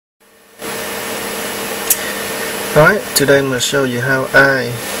Alright, today I'm going to show you how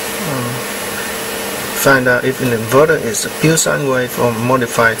I find out if an inverter is a pure sine wave or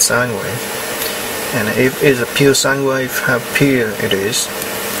modified sine wave, and if it's a pure sine wave, how pure it is.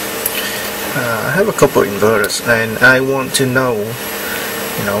 I have a couple of inverters and I want to know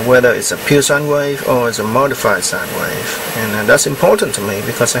whether it's a pure sine wave or it's a modified sine wave, and that's important to me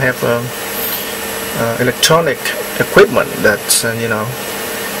because I have electronic equipment that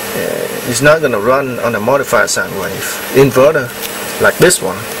is not going to run on a modified sine wave inverter like this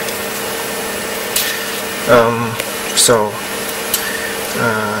one. I'm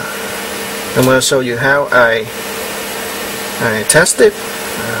going to show you how I test it.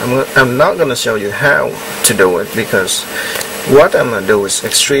 I'm not going to show you how to do it because what I'm going to do is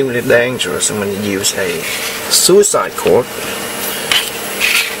extremely dangerous. I'm going to use a suicide cord,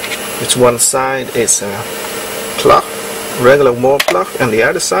 which one side is a plug, regular wall plug, and the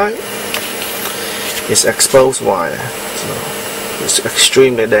other side is exposed wire. So it's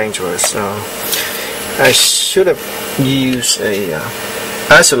extremely dangerous. I should have used a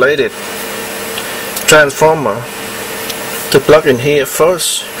isolated transformer to plug in here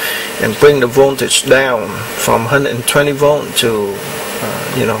first and bring the voltage down from 120 volt to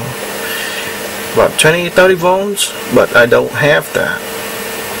about 20-30 volts, but I don't have that,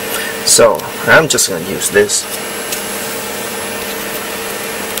 so I'm just going to use this.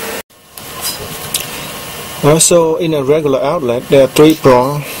 Also, in a regular outlet there are 3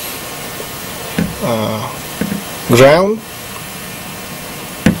 prongs: ground,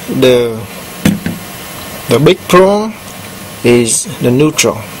 the big prong is the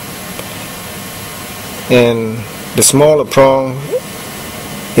neutral, and the smaller prong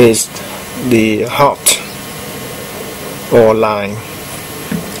is the hot or line.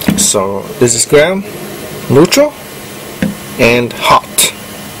 So this is ground, neutral, and hot.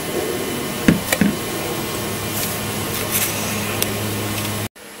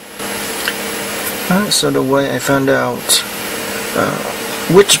 So the way I found out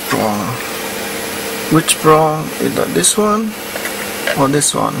which prong is this one or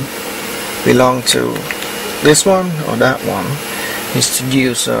this one belong to this one or that one is to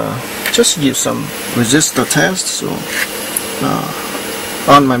use just use some resistor test. So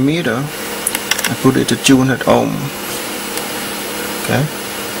on my meter I put it to 200 ohm. Okay,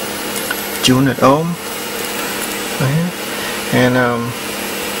 200 ohm right here, and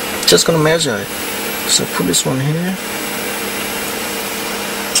just gonna measure it. So put this one here,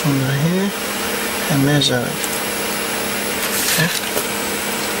 this one right here, and measure it. Okay.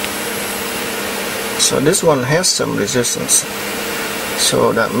 So this one has some resistance,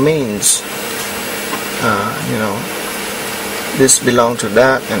 so that means this belongs to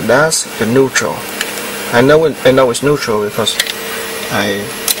that, and that's the neutral. I know it's neutral because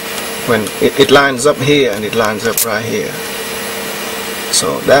when it lines up here and it lines up right here,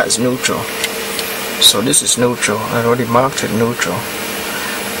 so that is neutral. So this is neutral. I already marked it neutral,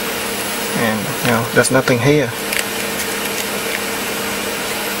 and there's nothing here,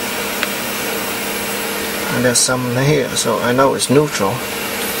 and there's some here, so I know it's neutral.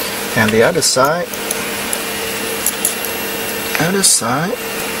 And the other side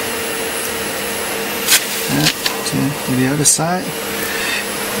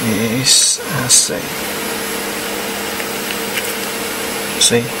is, let's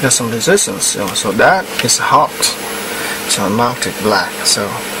see, there's some resistance, so that is hot, so I marked it black. So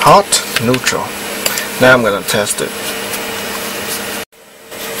hot, neutral. Now I'm going to test it.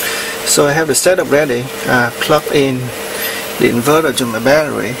 So I have the setup ready. I plug in the inverter to my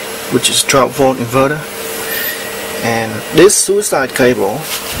battery, which is 12 volt inverter, and this suicide cable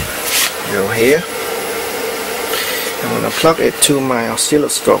go here. I'm going to plug it to my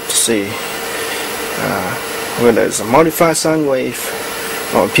oscilloscope to see whether it's a modified sine wave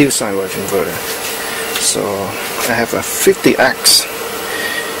or pure sine wave inverter. So I have a 50X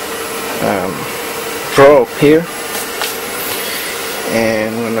probe here,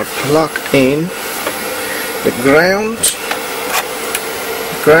 and I'm going to plug in the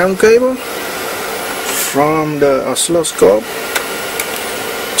ground cable from the oscilloscope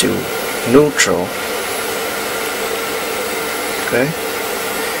to neutral. Okay,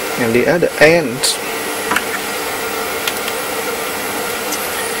 and the other end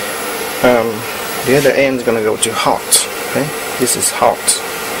is going to go to hot. Okay, this is hot.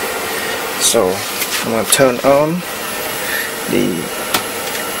 So I'm going to turn on the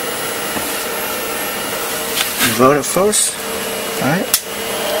inverter first. Alright,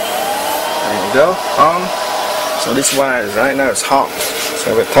 there you go, on. So this wire right now is hot,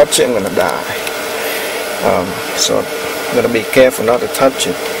 so if I touch it I'm going to die. So I'm going to be careful not to touch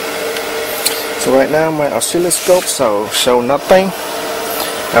it. So right now my oscilloscope show nothing.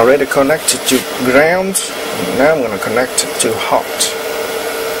 I already connected to ground. Now I'm going to connect it to hot.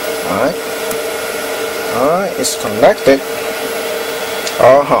 Alright, it's connected.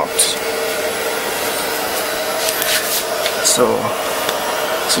 All hot. So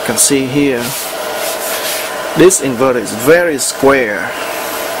as you can see here, this inverter is very square.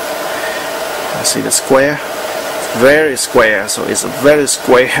 You see the square? Very square, so it's a very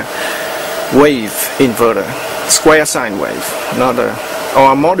square wave inverter. Square sine wave, not a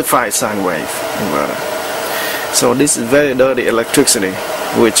modified sine wave inverter. So this is very dirty electricity,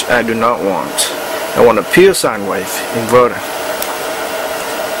 which I do not want. I want a pure sine wave inverter.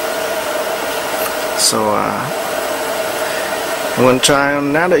 So I'm going to try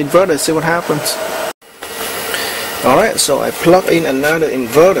another inverter, see what happens. Alright, so I plug in another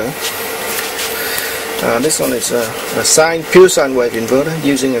inverter. This one is a pure sine wave inverter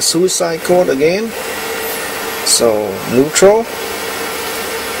using a suicide cord again. So neutral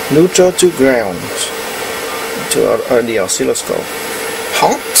to ground to the oscilloscope.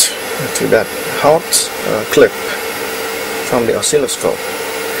 Hot to that hot clip from the oscilloscope.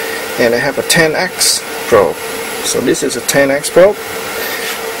 And I have a 10x probe. So this is a 10x probe.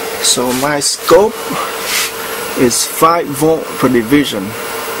 So my scope is 5 volt per division.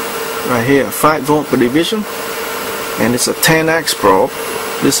 Right here, 5 volt per division, and it's a 10x probe.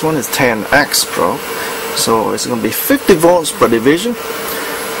 This one is 10x probe, so it's going to be 50 volts per division.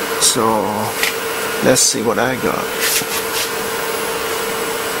 So let's see what I got.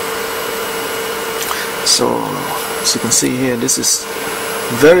 So as you can see here, this is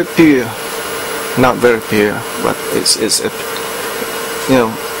very pure, not very pure, but it's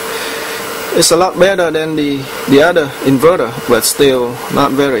it's a lot better than the other inverter, but still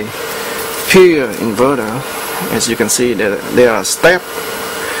not very pure inverter. As you can see, there are step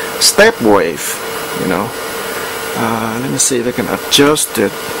wave, let me see if I can adjust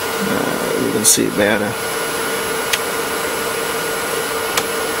it. You can see it better.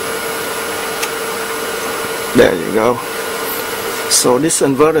 There you go. So this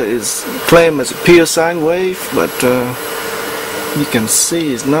inverter is claimed as a pure sine wave, but you can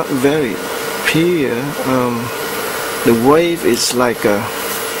see it's not very pure. The wave is like a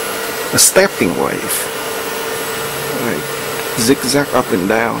stepping wave, like zigzag up and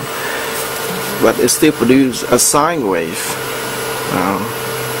down, but it still produces a sine wave.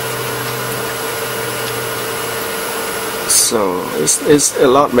 So it's a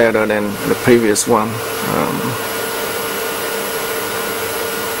lot better than the previous one.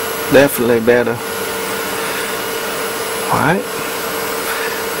 Definitely better. Alright,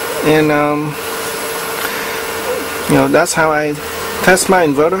 and that's how I test my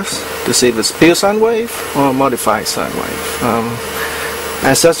inverters, to see if it's pure sine wave or modified sine wave.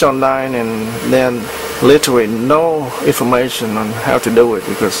 I searched online, and then literally no information on how to do it,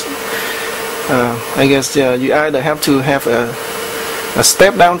 because I guess you either have to have a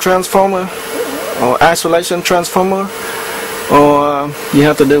step down transformer or isolation transformer, or you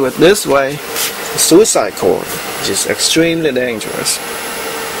have to do it this way, suicide cord, which is extremely dangerous.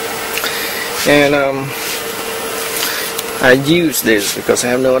 And I use this because I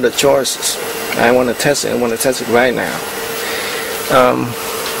have no other choices. I want to test it. I want to test it right now.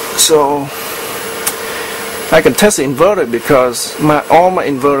 So I can test the inverter because all my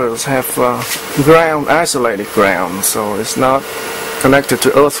inverters have ground, isolated ground, so it's not connected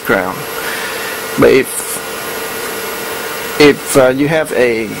to earth ground. But if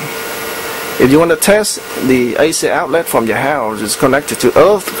you want to test the AC outlet from your house is connected to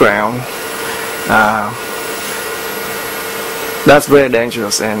earth ground, that's very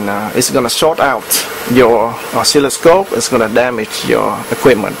dangerous, and it's going to short out your oscilloscope. It's going to damage your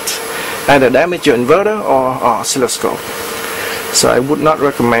equipment, either damage your inverter or oscilloscope. So I would not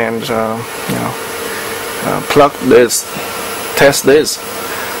recommend test this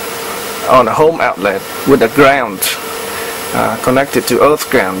on a home outlet with a ground connected to earth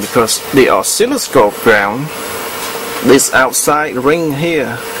ground, because the oscilloscope ground, this outside ring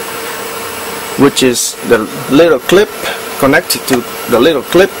here, which is the little clip connected to the little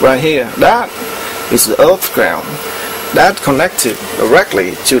clip right here, that is the earth ground. That connected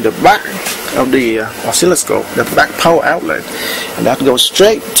directly to the back of the oscilloscope, the back power outlet, and that goes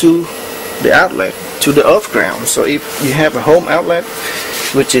straight to the outlet, to the earth ground. So if you have a home outlet,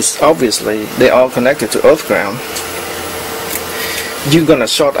 which is obviously they are connected to earth ground, you're gonna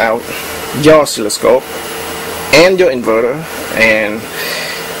short out your oscilloscope and your inverter, and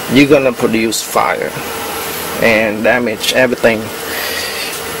you're gonna produce fire and damage everything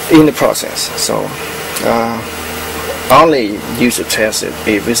in the process. So only use to test it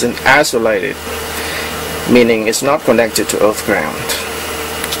if it's an isolated, meaning it's not connected to earth ground.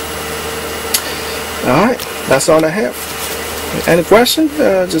 Alright, that's all I have. Any question?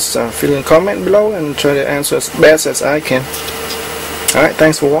 Just fill in comment below and try to answer as best as I can. Alright,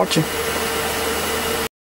 thanks for watching.